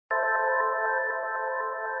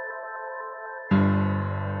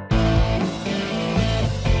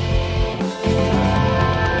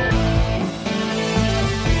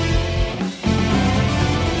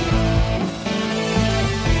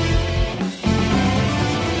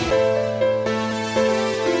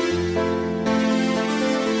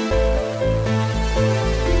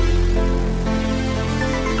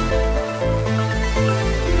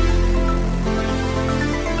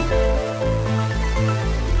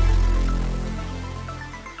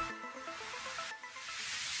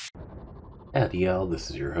Howdy all, this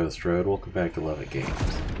is your host Road. Welcome back to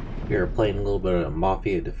LovettGamez. We are playing a little bit of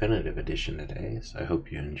Mafia Definitive Edition today, so I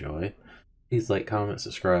hope you enjoy. Please like, comment,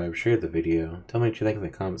 subscribe, share the video. Tell me what you think in the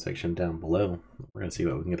comment section down below. We're going to see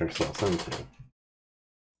what we can get ourselves into.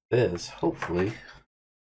 This, hopefully,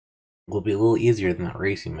 will be a little easier than that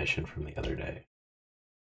racing mission from the other day.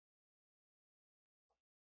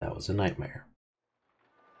 That was a nightmare.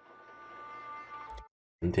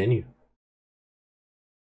 Continue.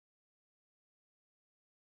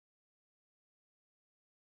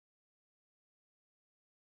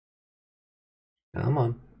 Come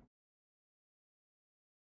on.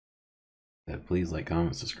 Please like,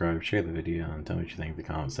 comment, subscribe, share the video, and tell me what you think in the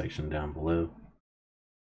comment section down below.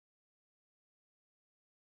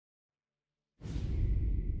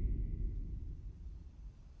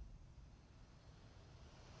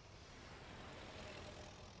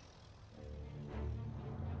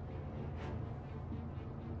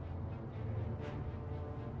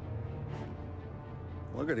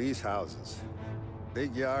 Look at these houses.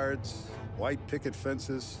 Big yards, white picket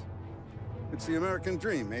fences. It's the American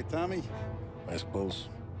dream, eh, Tommy? I suppose.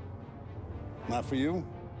 Not for you?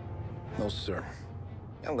 No, sir.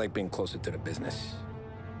 I like being closer to the business.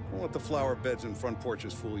 Don't let the flower beds and front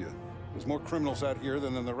porches fool you. There's more criminals out here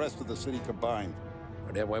than in the rest of the city combined.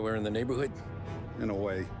 Is that why we're in the neighborhood? In a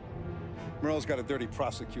way. Merle's got a dirty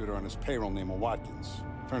prosecutor on his payroll named Watkins.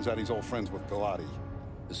 Turns out he's old friends with Galati.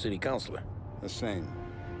 The city councilor. The same.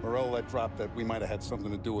 Morello let drop that we might have had something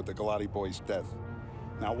to do with the Galati boy's death.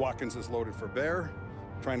 Now Watkins is loaded for bear,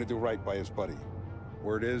 trying to do right by his buddy.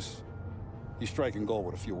 Word is, he's striking gold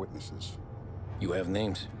with a few witnesses. You have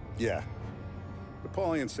names? Yeah. But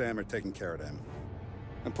Paulie and Sam are taking care of them.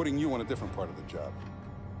 I'm putting you on a different part of the job.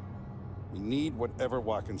 We need whatever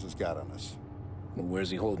Watkins has got on us. Well, where's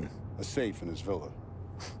he holding? A safe in his villa.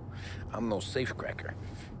 I'm no safecracker.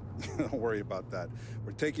 Don't worry about that.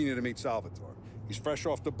 We're taking you to meet Salvatore. He's fresh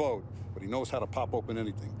off the boat, but he knows how to pop open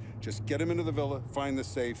anything. Just get him into the villa, find the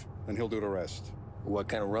safe, and he'll do the rest. What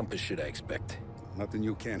kind of rumpus should I expect? Nothing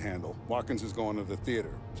you can't handle. Watkins is going to the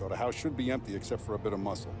theater, so the house should be empty except for a bit of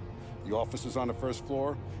muscle. The office is on the first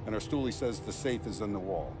floor, and our stoolie says the safe is in the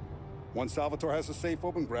wall. Once Salvatore has the safe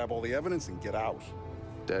open, grab all the evidence and get out.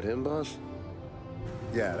 That him, boss?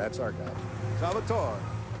 Yeah, that's our guy. Salvatore,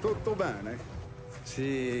 tutto bene?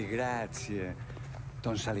 Sì, grazie,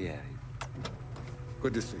 Don Salieri.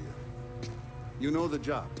 Good to see you. You know the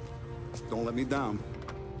job. Don't let me down.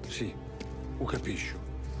 Sì, ho capisco.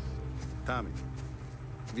 Tommy,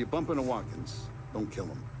 if you bump into Watkins, don't kill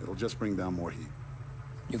him. It'll just bring down more heat.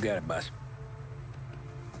 You got it, boss.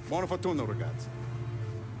 Buona fortuna, ragazzi.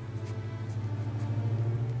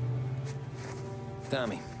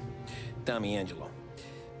 Tommy Angelo.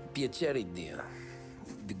 Piacere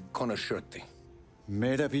di conoscerti.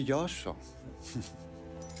 Meraviglioso.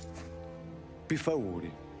 Per favore.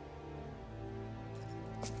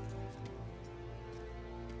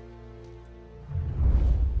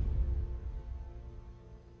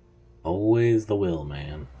 Always the will,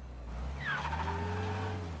 man.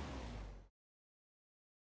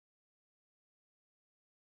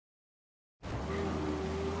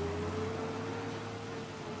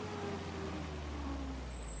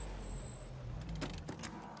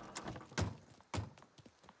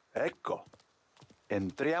 Ecco,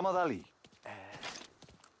 entriamo da lì.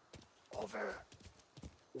 Over.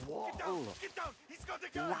 Wall. Get down! He's got the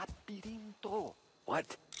gun! Labirinto.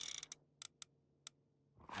 What?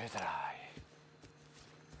 Vedrai.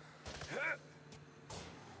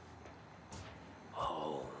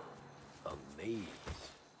 Oh, a maze.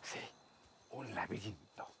 Sì, un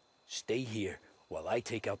labirinto. Stay here while I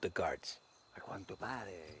take out the guards. A quanto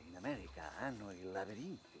pare in America hanno i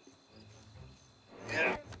labirinti.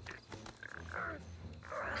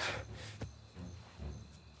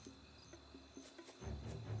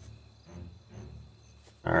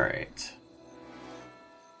 Alright.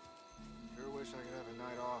 Sure wish I could have a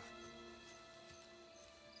night off.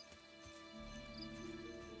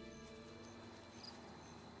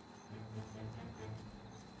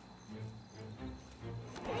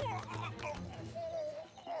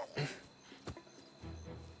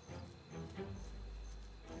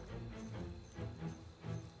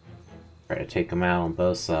 Try to take them out on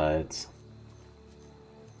both sides.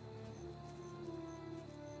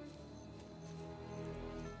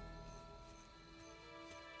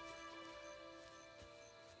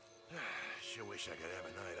 Sure wish I could have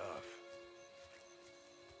a night off.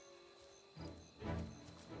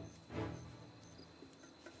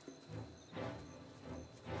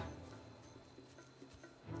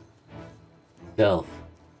 Stealth.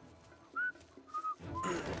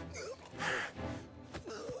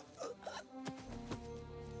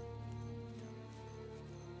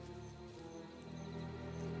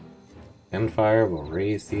 Gunfire will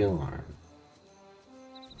raise the alarm.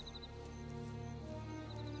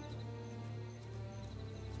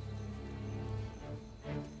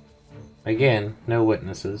 Again, no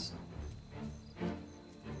witnesses.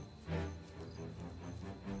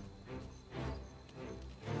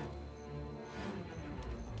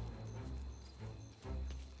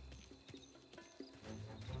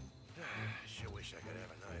 Sure wish I could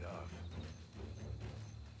have a night off.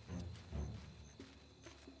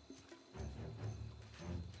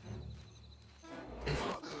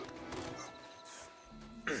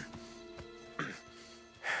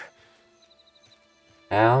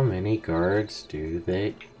 How many guards do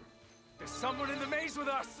they... There's someone in the maze with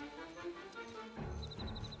us!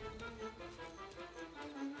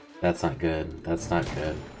 That's not good. That's not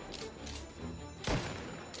good.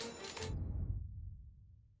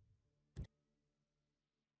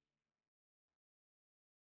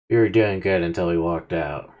 We were doing good until he walked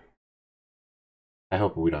out. I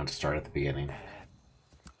hope we don't start at the beginning.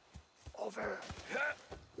 Over.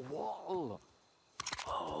 Wall.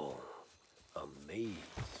 Oh, a maze.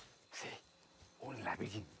 Sì, un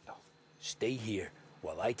labirinto. Stay here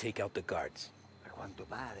while I take out the guards. A quanto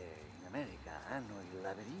pare in America hanno i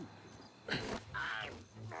labirinti.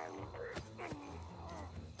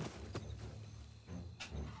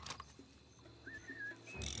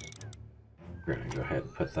 We're gonna go ahead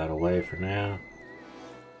and put that away for now.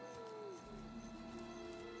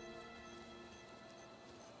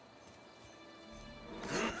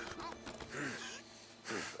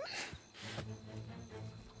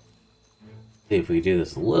 See if we do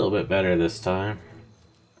this a little bit better this time.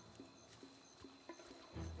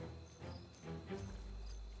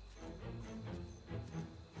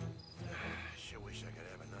 Sure wish I could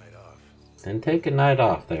have a night off. Then take a night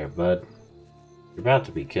off there, bud. You're about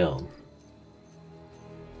to be killed.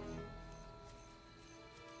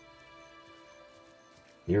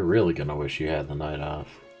 You're really gonna wish you had the night off.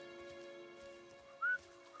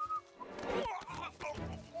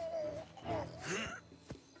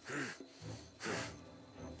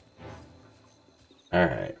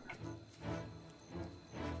 Alright.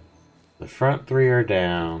 The front three are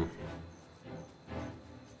down.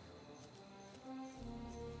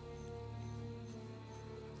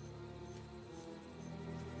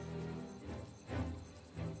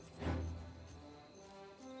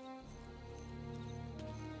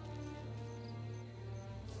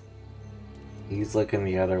 He's looking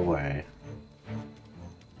the other way.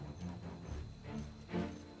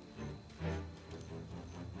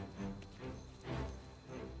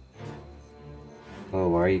 Oh,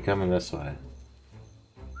 why are you coming this way?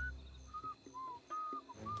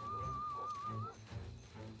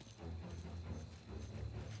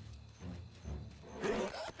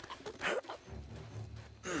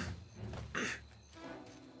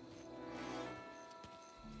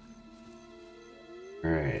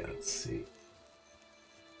 Alright, let's see.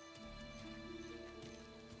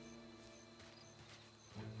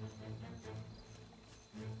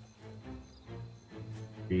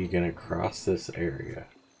 Are you gonna cross this area?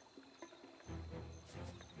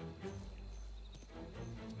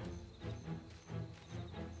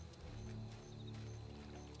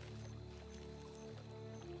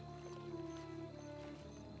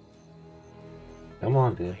 Come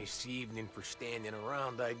on, dude. Nice evening for standing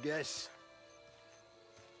around, I guess.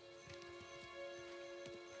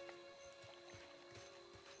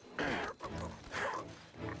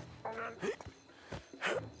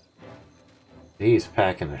 He's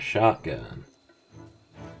packing a shotgun.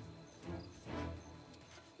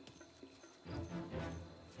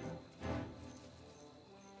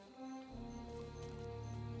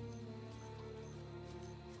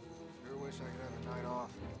 Sure wish I could have a night off.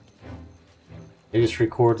 They just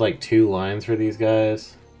record like 2 lines for these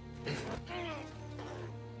guys. I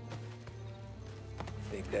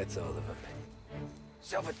think that's all of them.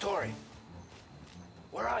 Salvatore!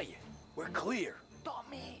 Where are you? We're clear.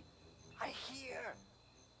 Tommy, I hear.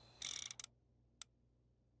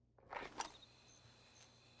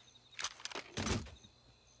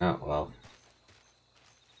 Oh, well.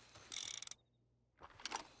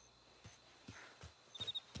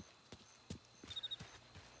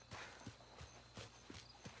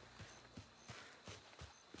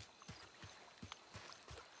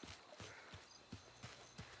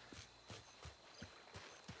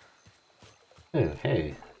 Oh,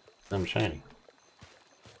 hey, I'm shiny.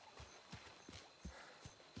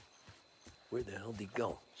 Where the hell did he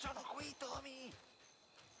go? Sono qui, Tommy.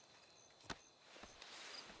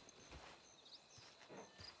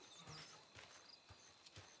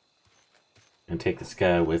 And take this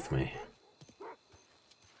guy with me.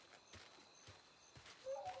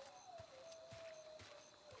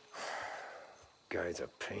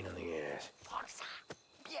 Forza,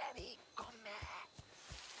 vieni con me.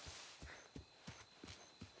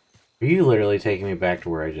 Are you literally taking me back to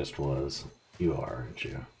where I just was? You are, aren't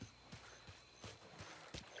you?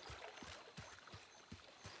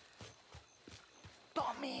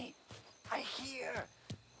 Tommy, I hear.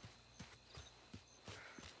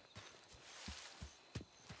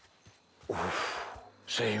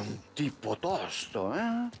 Sei un tipo tosto,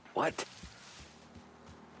 eh? What?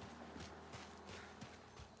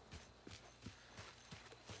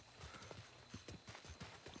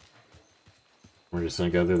 We're just gonna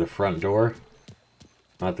go through the front door?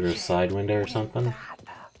 Not through a side window or something?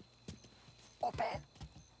 Open.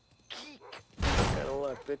 Kick. What kind of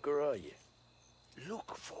lockpicker are you?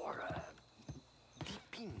 Look for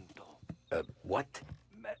Dipinto. What?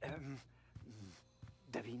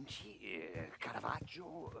 Da Vinci,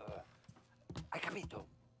 Caravaggio. Hai capito?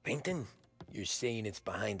 Painting? You're saying it's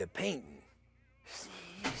behind the painting? Sì,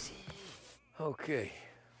 sì. Okay,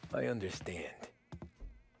 I understand.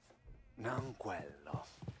 Non quello.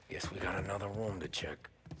 Guess we got another room to check.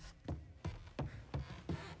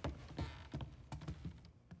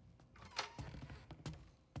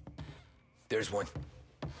 There's one.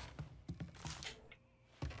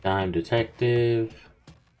 Dime Detective.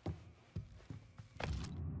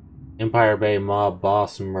 Empire Bay mob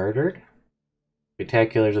boss murdered.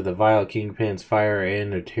 Spectaculars of the vile kingpins fire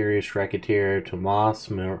in notorious racketeer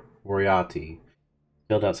Tomas Moriarty.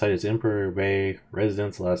 Killed outside his Empire Bay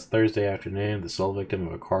residence last Thursday afternoon, the sole victim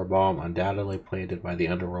of a car bomb undoubtedly planted by the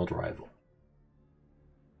underworld rival.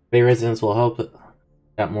 Bay residents will hope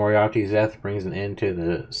that Moriarty's death brings an end to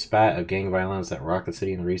the spat of gang violence that rocked the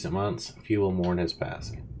city in recent months. Few will mourn his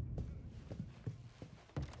passing.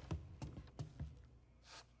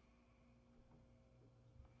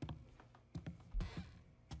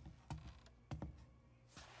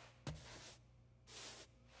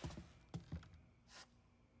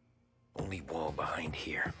 Only wall behind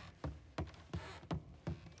here.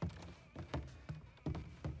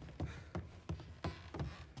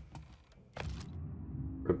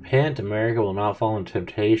 Repent, America will not fall into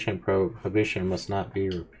temptation. Prohibition must not be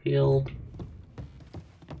repealed.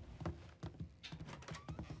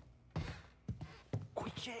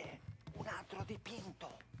 Qui c'è un altro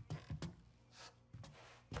dipinto.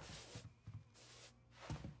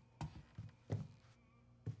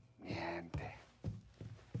 Niente.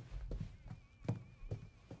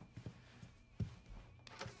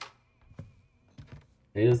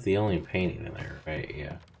 It is the only painting in there, right?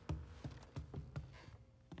 Yeah.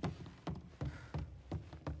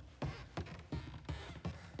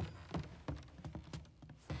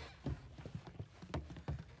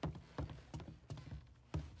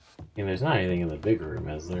 And there's not anything in the big room,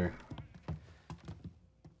 is there?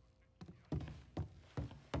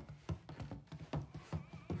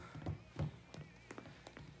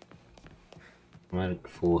 I'm at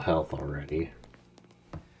full health already.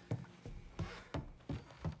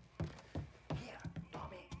 Here,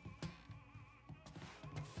 Tommy.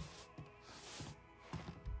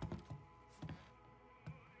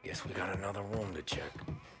 Guess we got another room to check.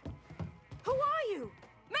 Who are you?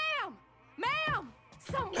 Ma'am! Ma'am!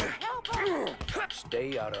 Someone help us!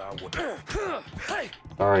 Stay out of our way.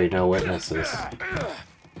 Sorry, no witnesses.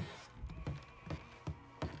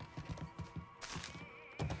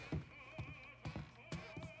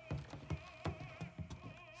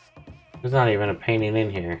 There's not even a painting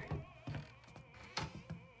in here.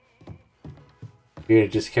 You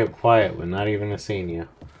just kept quiet with not even a seen you.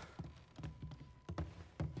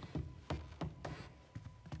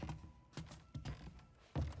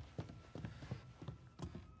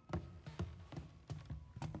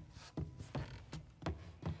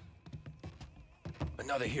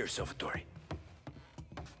 Another here, Salvatore.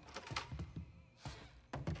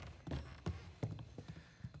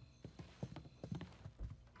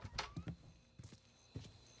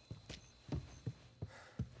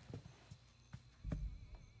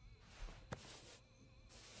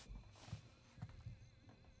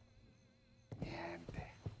 Niente.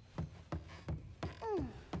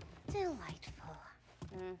 Delightful.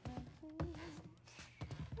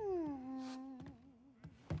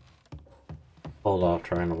 Hold off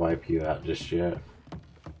trying to wipe you out just yet.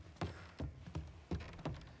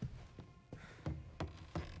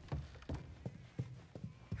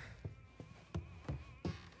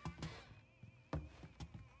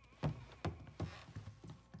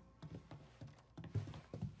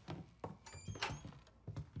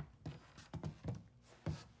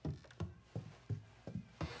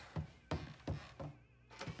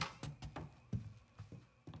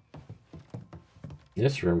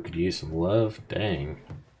 This room could use some love. Dang.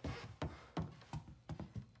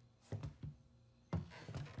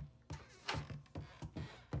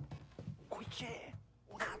 c'è?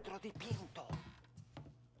 Un altro dipinto.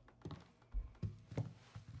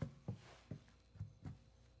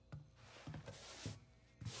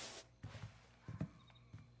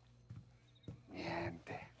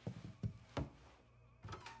 Niente.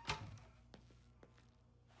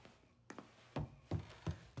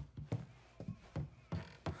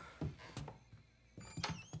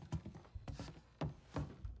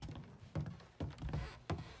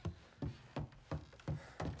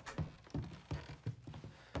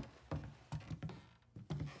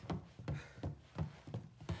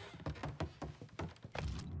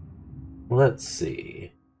 Let's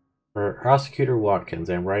see. For Prosecutor Watkins,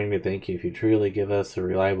 I'm writing to thank you if you truly give us a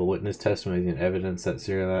reliable witness testimony and evidence that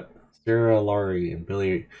Sarah Laurie and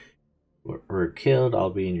Billy were killed.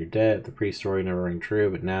 I'll be in your debt. The priest story never rang true,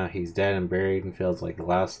 but now he's dead and buried and feels like the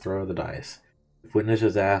last throw of the dice. If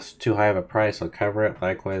witnesses ask too high of a price, I'll cover it.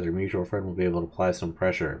 Likewise, our mutual friend will be able to apply some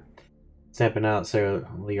pressure. Stamping out Sarah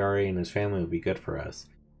Laurie and his family will be good for us.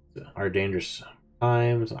 Our dangerous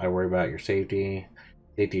times, I worry about your safety.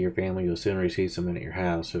 Safety of your family, you'll soon receive someone at your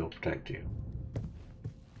house who will protect you.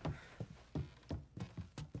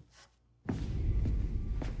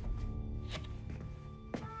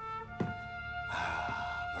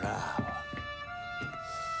 Bravo.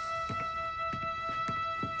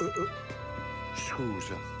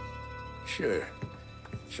 Scusa. Sure.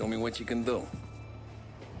 Show me what you can do.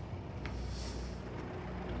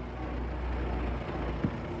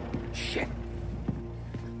 Shit.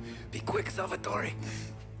 Be quick, Salvatore.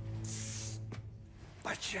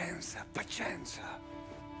 Pazienza, pazienza.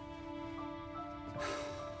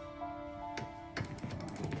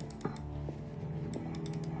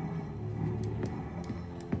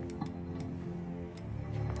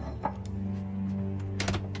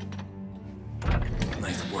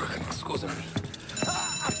 Nice work, scusami.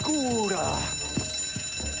 Cura!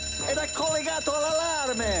 Era collegato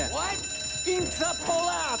all'allarme! What?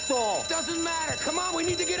 Intrappolato! Doesn't matter. Come on, we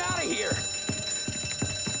need to get out of here.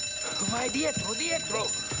 Vai dietro, dietro.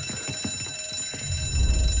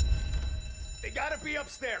 They gotta be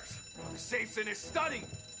upstairs. The safe's in his study.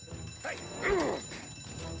 Hey.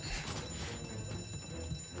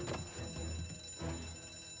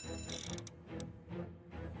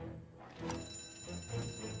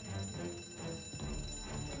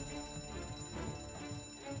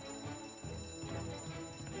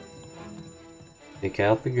 Take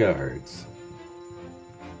out the guards.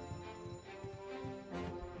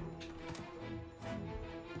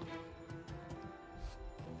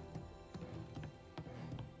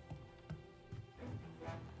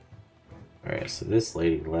 Alright, so this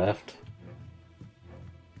lady left.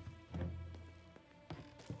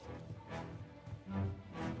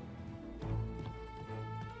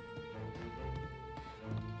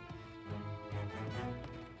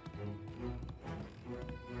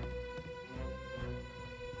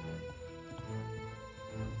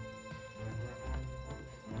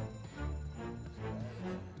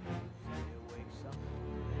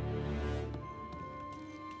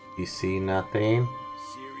 You see nothing?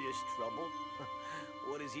 Serious trouble?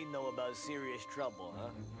 What does he know about serious trouble, huh?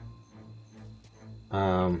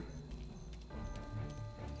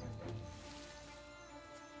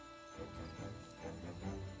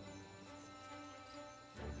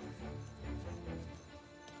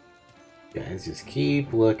 Guys, just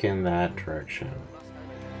keep looking that direction.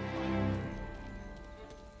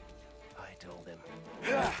 I told him.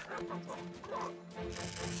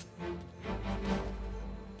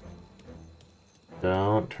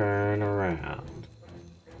 Don't turn around.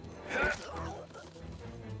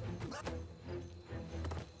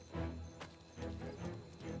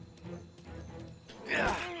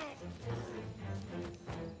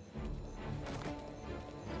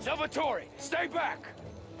 Salvatore, stay back.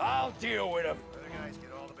 I'll deal with him. Other guys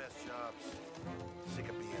get all the best jobs. Sick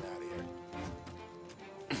of being out here.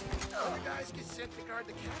 Other guys get sent to guard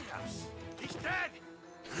the cat house. He's dead.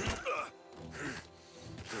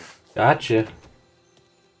 Gotcha.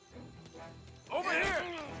 Over here.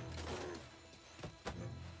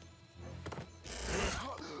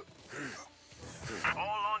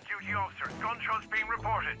 All on-duty officers, gunshots being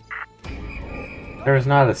reported. There was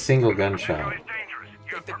not a single gunshot. Echo is dangerous.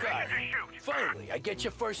 You have Take the permission car. to shoot. Finally, I get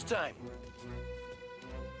your first time.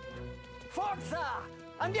 Forza!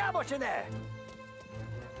 Andiamocene!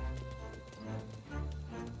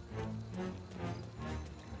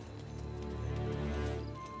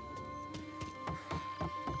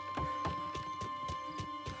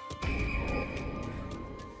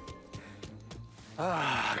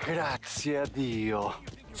 Ah, grazie a Dio.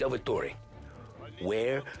 Salvatore,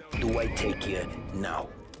 where do I take you now?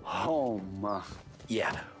 Home.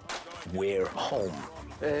 Yeah, We're home.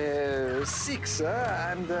 6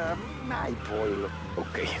 and my boil.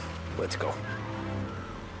 Okay, let's go.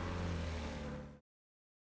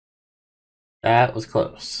 That was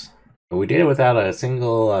close. But we did it without a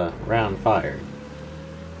single round fired.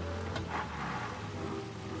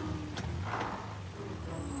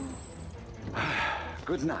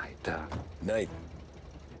 Good night. Night.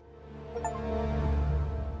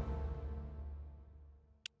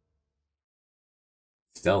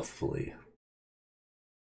 Stealthily.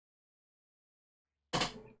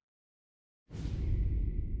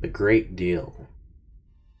 The Great Deal.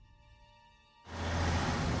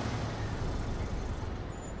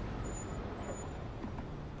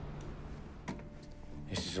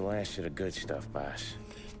 This is the last of the good stuff, boss.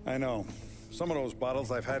 I know. Some of those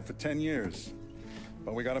bottles I've had for 10 years.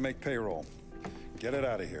 But we gotta make payroll. Get it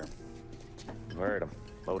out of here. You've heard him.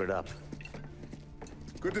 Load it up.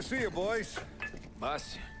 Good to see you, boys.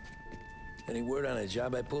 Boss, any word on a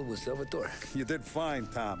job I pulled with Salvatore? You did fine,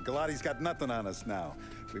 Tom. Galati's got nothing on us now.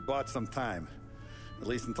 We bought some time. At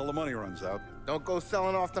least until the money runs out. Don't go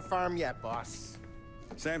selling off the farm yet, boss.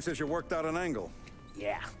 Sam says you worked out an angle.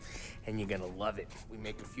 Yeah, and you're gonna love it. We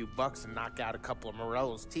make a few bucks and knock out a couple of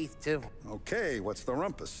Morello's teeth, too. Okay, what's the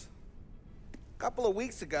rumpus? A couple of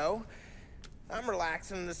weeks ago, I'm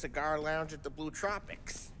relaxing in the cigar lounge at the Blue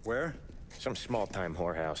Tropics. Where? Some small-time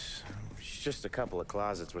whorehouse. It's just a couple of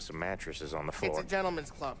closets with some mattresses on the floor. It's a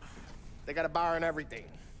gentleman's club. They got a bar and everything.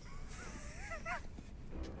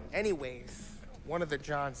 Anyways, one of the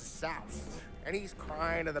Johns is south, and he's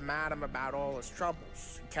crying to the madam about all his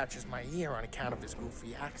troubles. He catches my ear on account of his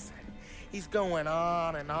goofy accent. He's going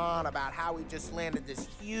on and on about how he just landed this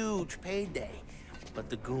huge payday, but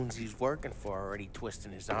the goons he's working for are already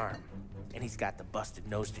twisting his arm, and he's got the busted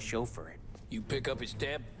nose to show for it. You pick up his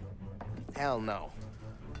tab? Hell no.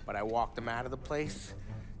 But I walked him out of the place,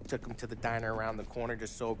 took him to the diner around the corner to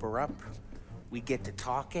sober up. We get to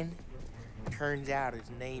talking. Turns out his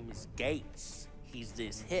name is Gates. He's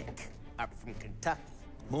this hick up from Kentucky.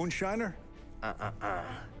 Moonshiner?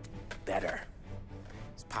 Better.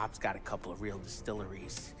 His pop's got a couple of real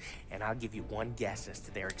distilleries, and I'll give you one guess as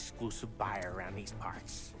to their exclusive buyer around these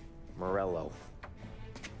parts. Morello.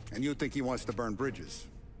 And you think he wants to burn bridges?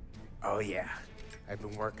 Oh yeah. I've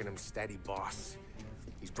been working him steady, boss.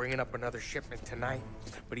 He's bringing up another shipment tonight,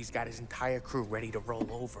 but he's got his entire crew ready to roll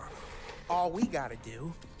over. All we gotta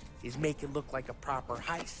do is make it look like a proper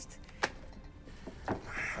heist.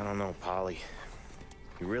 I don't know, Polly.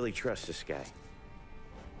 You really trust this guy?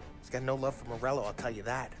 He's got no love for Morello, I'll tell you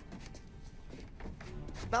that.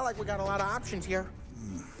 Not like we got a lot of options here.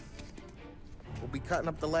 We'll be cutting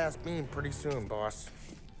up the last beam pretty soon, boss.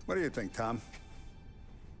 What do you think, Tom?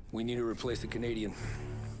 We need to replace the Canadian.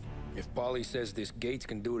 If Polly says this Gates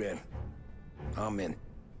can do that, I'm in.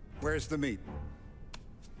 Where's the meet?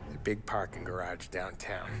 The big parking garage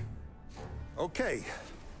downtown. Okay,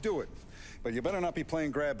 do it. But you better not be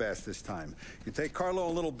playing grab ass this time. You take Carlo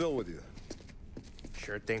and Little Bill with you.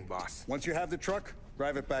 Sure thing, boss. Once you have the truck,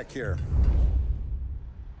 drive it back here.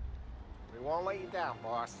 We won't let you down,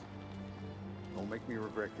 boss. Don't make me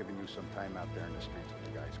regret giving you some time out there in the streets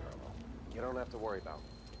with the guys, Carlo. You don't have to worry about me.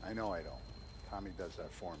 I know I don't. Tommy does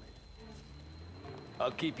that for me. I'll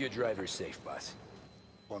keep your driver safe, boss.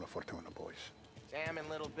 Buona fortuna, boys. Sam and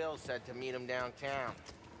Little Bill said to meet him downtown.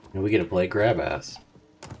 And we get to play grab ass.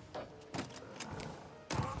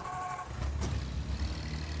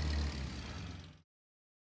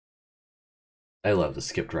 I love the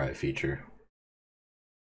skip drive feature.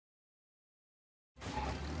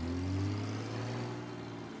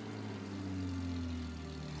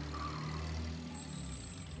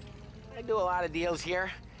 I do a lot of deals here.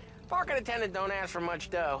 Parking attendant don't ask for much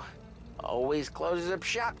dough. Always closes up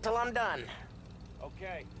shop till I'm done.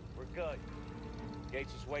 Okay, we're good.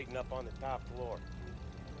 Gates is waiting up on the top floor.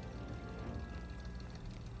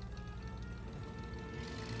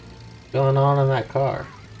 What's going on in that car?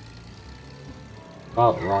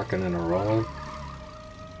 Oh, rocking and a rolling.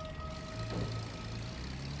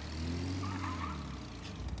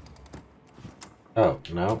 Oh,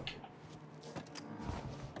 no.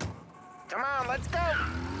 Come on, let's go!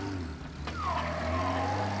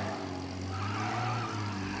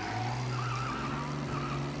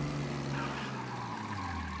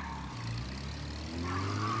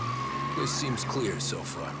 This seems clear so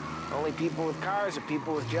far. Only people with cars are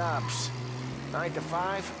people with jobs. 9 to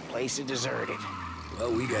 5, place is deserted.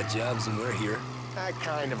 Well, we got jobs and we're here. That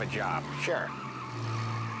kind of a job, sure.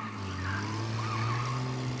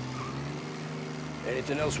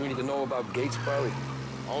 Anything else we need to know about Gates, Polly?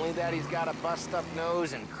 Only that he's got a bust-up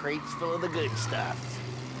nose and crates full of the good stuff.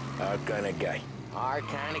 Our kind of guy. Our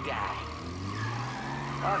kind of guy.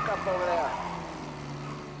 Park up over there.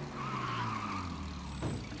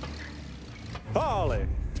 Harley,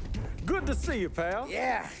 good to see you, pal.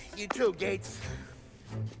 Yeah, you too, Gates.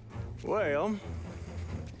 Well,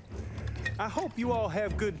 I hope you all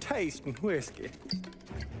have good taste in whiskey.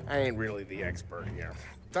 I ain't really the expert here.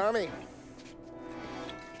 Tommy.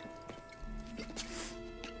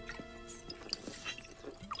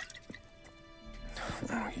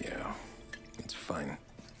 Oh, yeah. It's fine.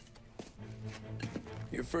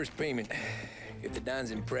 Your first payment. If the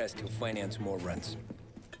Don's impressed, he'll finance more runs.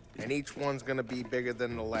 And each one's gonna be bigger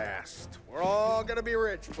than the last. We're all gonna be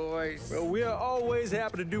rich, boys. Well, we are always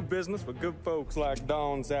happy to do business with good folks like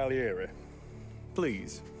Don Salieri.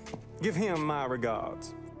 Please, give him my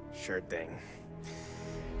regards. Sure thing.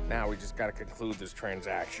 Now we just gotta conclude this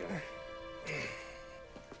transaction.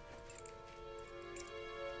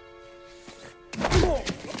 Oh,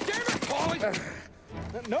 damn it,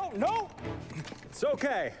 Paulie! No! It's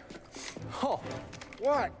okay. Oh.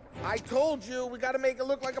 What? I told you we gotta make it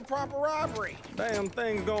look like a proper robbery. Damn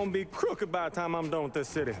thing's gonna be crooked by the time I'm done with this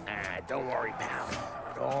city. Ah, don't worry, pal.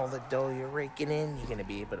 With all the dough you're raking in, you're gonna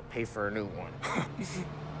be able to pay for a new one.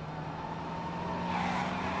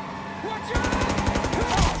 Watch out!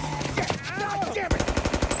 God damn it!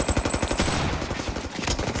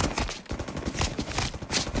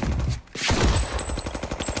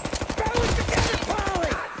 Balance together, Polly!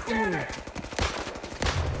 God damn it!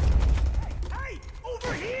 Hey,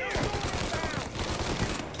 over here!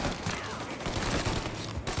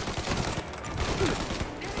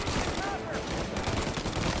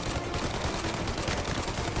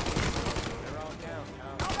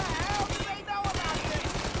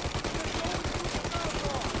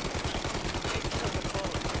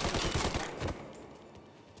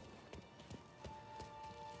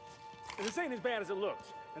 This ain't as bad as it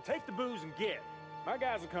looks. Now take the booze and get. My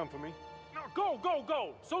guys will come for me. No,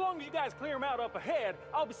 go! So long as you guys clear them out up ahead,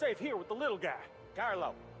 I'll be safe here with the little guy.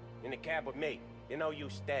 Carlo, in the cab with me. You know you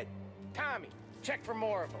stead. Tommy, check for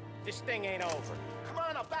more of them. This thing ain't over. Come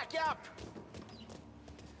on, I'll back you up.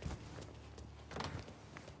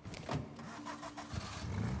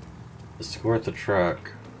 Escort the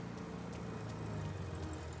truck.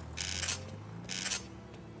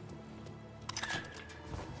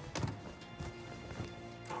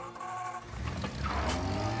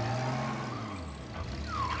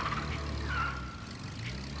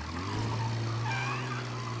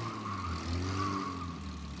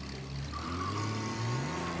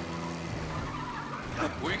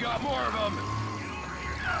 We got more of them.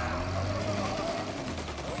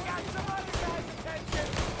 We got some other guys' attention.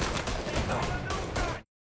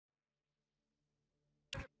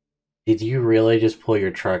 Did you really just pull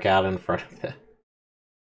your truck out in front of it?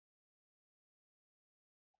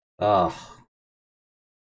 Oh.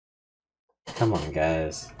 Come on,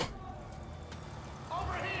 guys.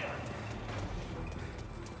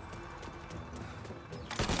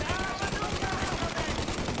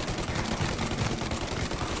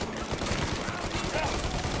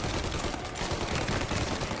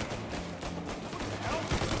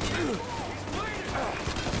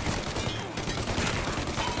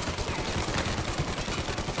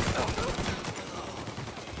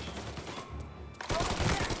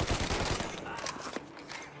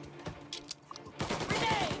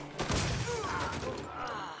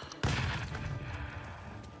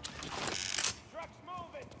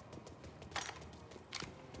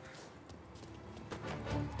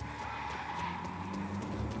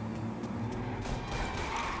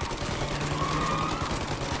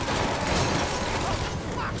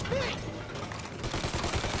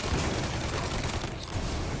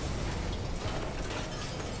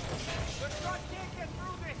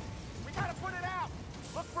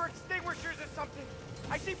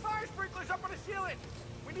 I see fire sprinklers up on the ceiling.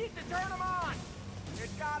 We need to turn them on.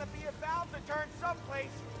 There's gotta be a valve to turn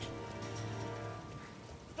someplace.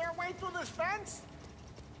 Is there a way through this fence?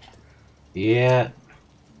 Yeah.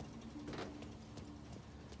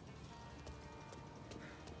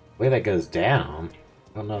 Way that goes down.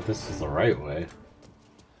 I don't know if this is the right way.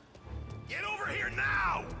 Get over here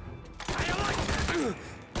now! How you like that?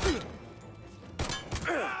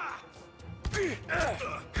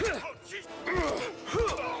 Oh, jeez.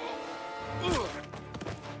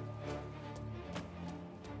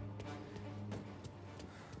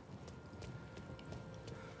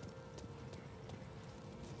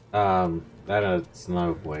 That's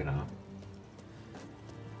no bueno.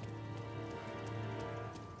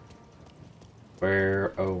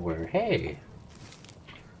 Where, oh, where, hey!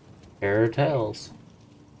 Pair of tails.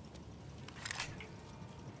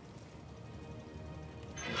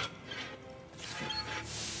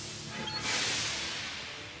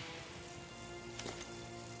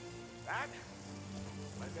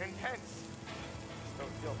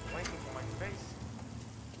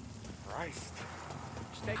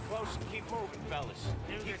 Stay close and keep moving, fellas.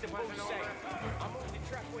 Keep the booth safe. I'll move the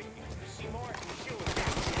truck with you. See more? Shoot.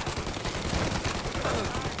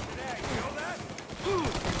 There, you know that?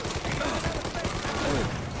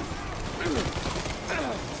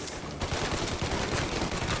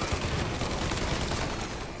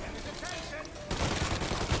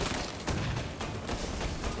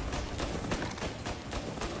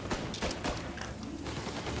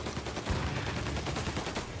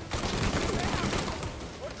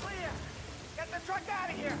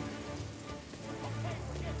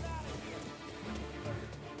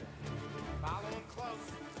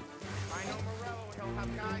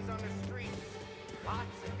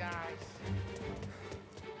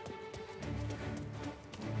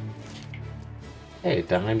 Hey,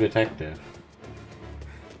 Dime Detective.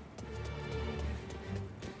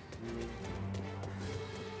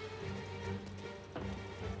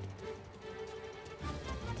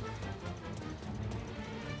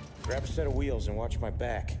 Grab a set of wheels and watch my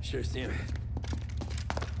back. Sure thing.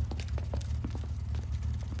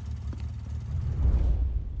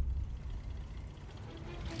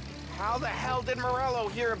 How the hell did Morello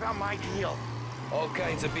hear about my deal? All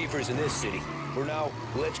kinds of beefers in this city. For now,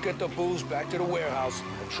 let's get the booze back to the warehouse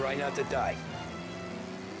and try not to die.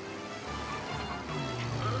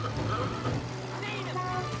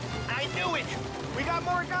 I knew it! We got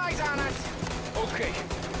more guys on us! Okay,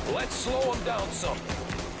 let's slow them down some.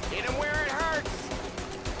 Hit them where it hurts!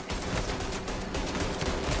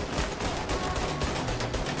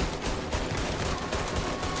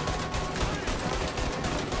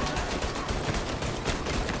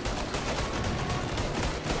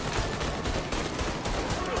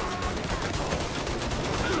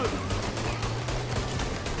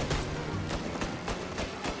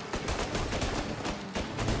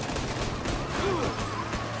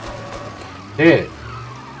 Dude.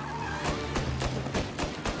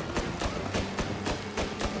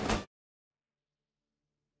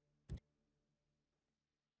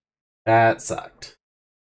 That sucked.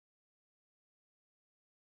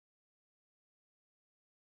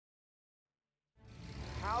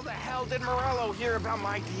 How the hell did Morello hear about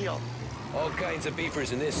my deal? All kinds of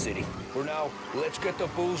beefers in this city. For now, let's get the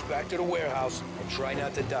booze back to the warehouse and try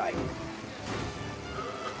not to die.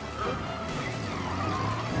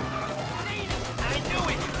 I knew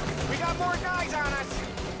it! We got more guys on us!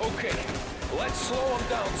 Okay, let's slow them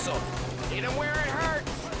down some. Hit them where it hurts!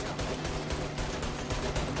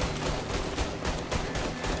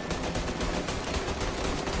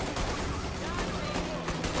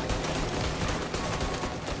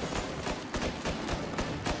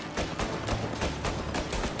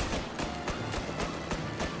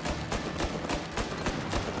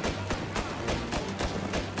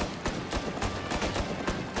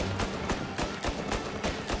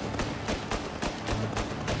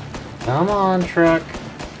 Come on, truck.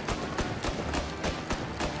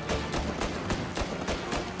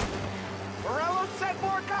 Morello sent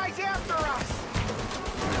more guys after us!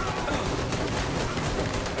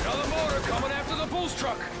 Another motor coming after the booze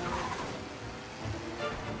truck.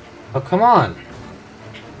 Oh, come on.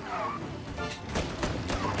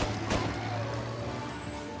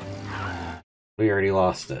 We already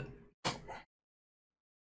lost it.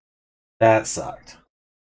 That sucked.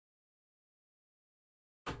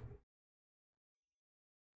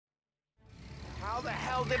 How the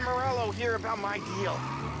hell did Morello hear about my deal?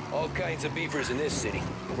 All kinds of beefers in this city.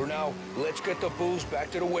 For now, let's get the booze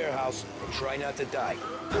back to the warehouse and try not to die.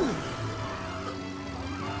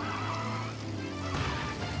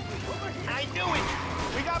 I knew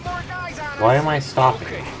it! We got more guys on us! Why am I stopping?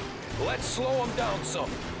 Okay, let's slow them down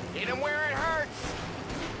some. Hit them where it hurts!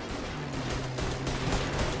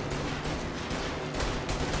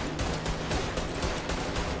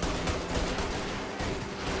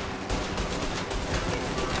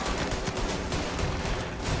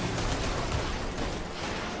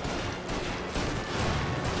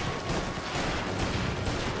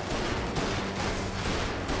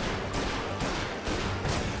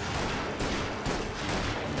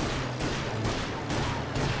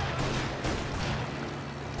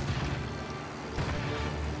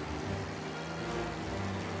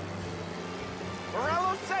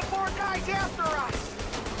 Morello sent more guys after us!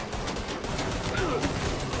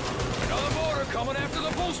 Another motor coming after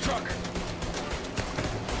the booze truck.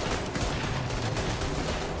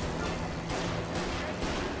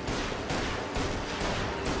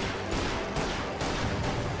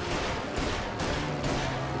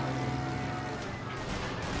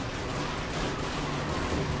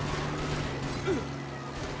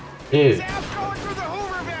 Dude. Sam's going through the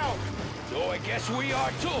Hooverville! So I guess we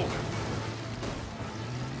are too.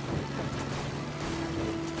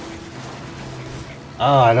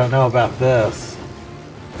 Oh, I don't know about this.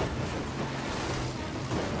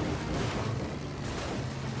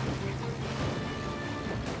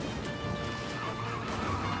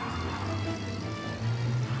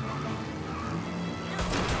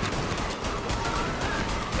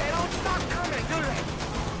 They don't stop coming, do they?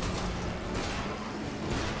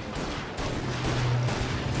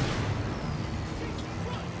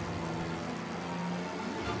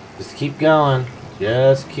 Just keep going.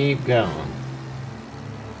 Just keep going.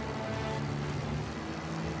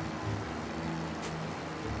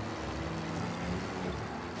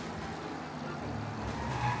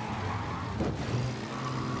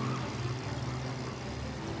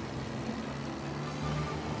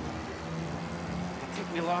 I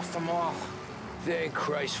think we lost them all. Thank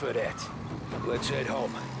Christ for that. Let's head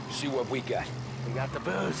home. See what we got. We got the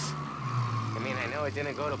booze. I mean, I know it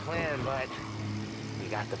didn't go to plan, but we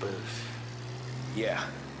got the booze. Yeah.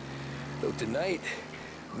 Though tonight,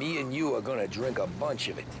 me and you are gonna drink a bunch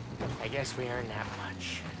of it. I guess we earned that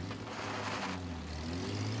much.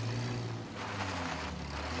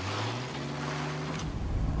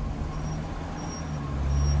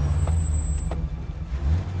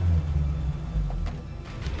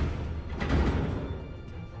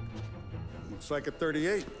 Looks like a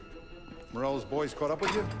 38. Morello's boys caught up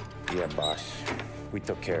with you? Yeah, boss. We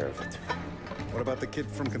took care of it. What about the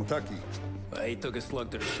kid from Kentucky? He took a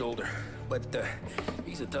slug to the shoulder, but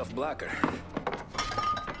he's a tough blocker.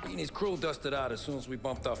 He and his crew dusted out as soon as we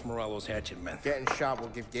bumped off Morello's hatchet men. Getting shot will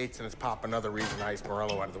give Gates and his pop another reason to ice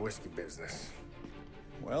Morello out of the whiskey business.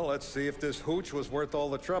 Well, let's see if this hooch was worth all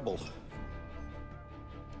the trouble.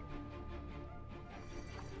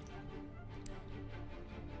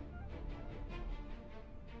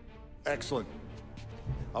 Excellent.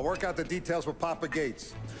 I'll work out the details with Papa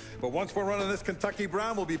Gates. But once we're running this Kentucky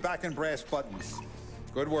Brown, we'll be back in brass buttons.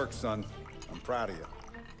 Good work, son. I'm proud of you.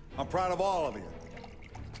 I'm proud of all of you.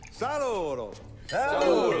 Saludo!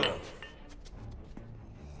 Saludo!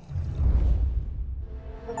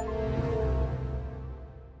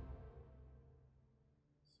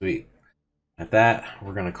 Sweet. At that,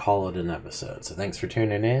 we're going to call it an episode. So thanks for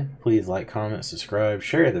tuning in. Please like, comment, subscribe,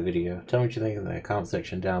 share the video. Tell me what you think in the comment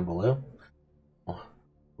section down below.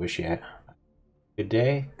 Wish you a good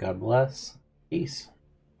day. God bless. Peace.